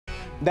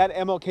That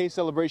MLK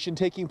celebration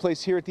taking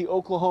place here at the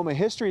Oklahoma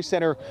History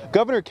Center.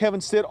 Governor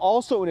Kevin Stitt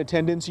also in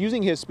attendance,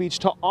 using his speech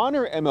to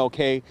honor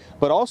MLK,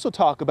 but also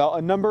talk about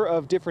a number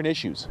of different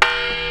issues.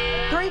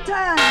 3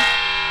 times.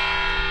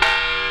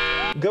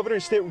 Governor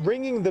Stitt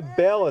ringing the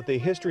bell at the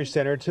History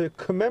Center to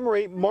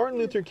commemorate Martin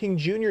Luther King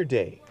Jr.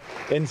 Day.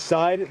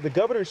 Inside, the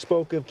governor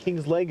spoke of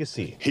King's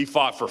legacy. He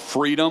fought for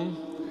freedom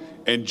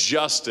and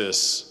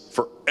justice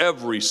for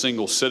every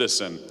single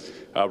citizen,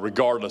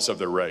 regardless of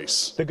their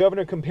race. The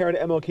governor compared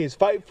MLK's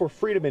fight for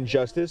freedom and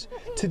justice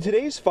to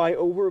today's fight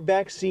over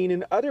vaccine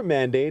and other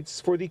mandates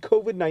for the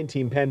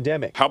COVID-19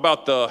 pandemic. How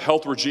about the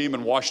health regime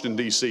in Washington,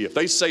 D.C.? If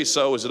they say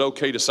so, is it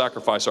okay to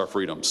sacrifice our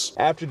freedoms?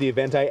 After the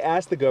event, I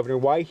asked the governor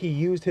why he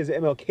used his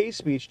MLK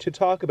speech to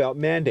talk about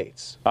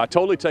mandates. I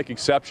totally take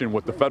exception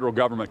with the federal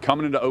government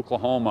coming into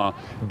Oklahoma,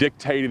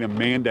 dictating and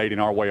mandating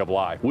our way of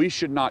life. We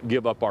should not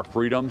give up our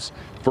freedoms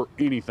for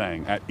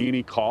anything at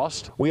any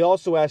cost. We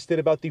also asked it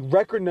about the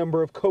record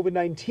number of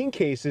COVID-19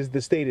 cases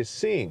the state is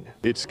seeing.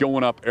 It's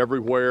going up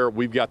everywhere.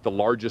 We've got the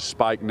largest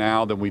spike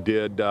now than we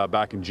did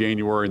back in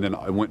January, and then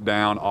it went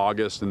down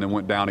August, and then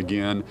went down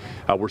again.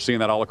 We're seeing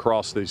that all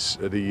across the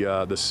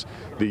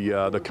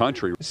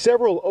country.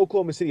 Several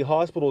Oklahoma City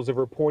hospitals have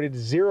reported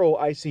 0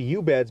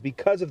 ICU beds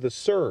because of the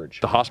surge.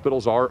 The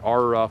hospitals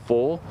are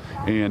full,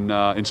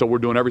 and so we're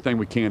doing everything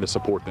we can to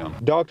support them.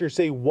 Doctors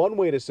say one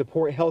way to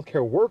support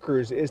healthcare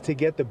workers is to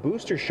get the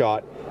booster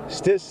shot.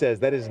 Stitt says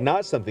that is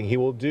not something he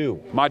will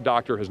do. My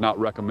doctor has not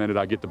recommended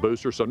I get the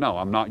booster, so no,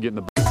 I'm not getting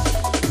the booster.